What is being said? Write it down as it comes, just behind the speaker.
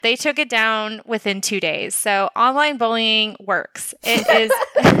They took it down within 2 days. So online bullying works. It is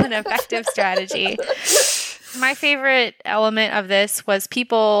an effective strategy. My favorite element of this was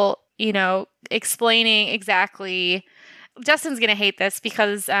people, explaining exactly. Justin's going to hate this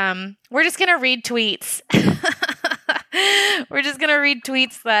because we're just going to read tweets. We're just going to read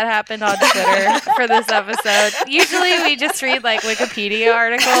tweets that happened on Twitter for this episode. Usually we just read like Wikipedia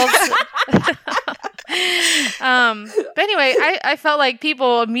articles. But anyway, I felt like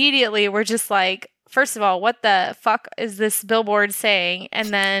people immediately were just like, first of all, what the fuck is this billboard saying? And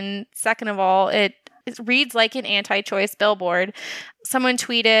then second of all, it reads like an anti-choice billboard. Someone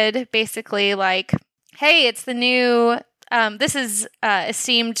tweeted basically like, hey, it's the new, this is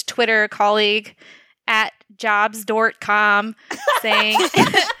esteemed Twitter colleague at jobs.com saying,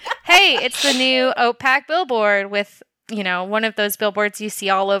 hey, it's the new OPAC billboard with, one of those billboards you see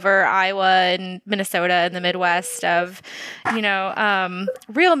all over Iowa and Minnesota and the Midwest of,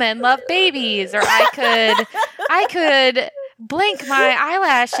 real men love babies, or I could blink my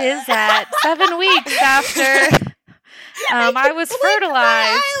eyelashes at 7 weeks after I was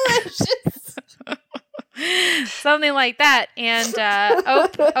fertilized. Something like that. And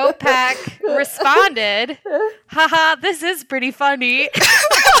OPAC responded, haha, this is pretty funny.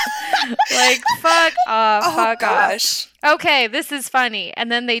 Like, fuck off, fuck off. Okay, this is funny.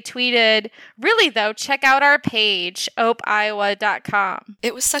 And then they tweeted, really though, check out our page, opeiowa.com.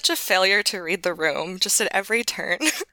 It was such a failure to read the room, just at every turn.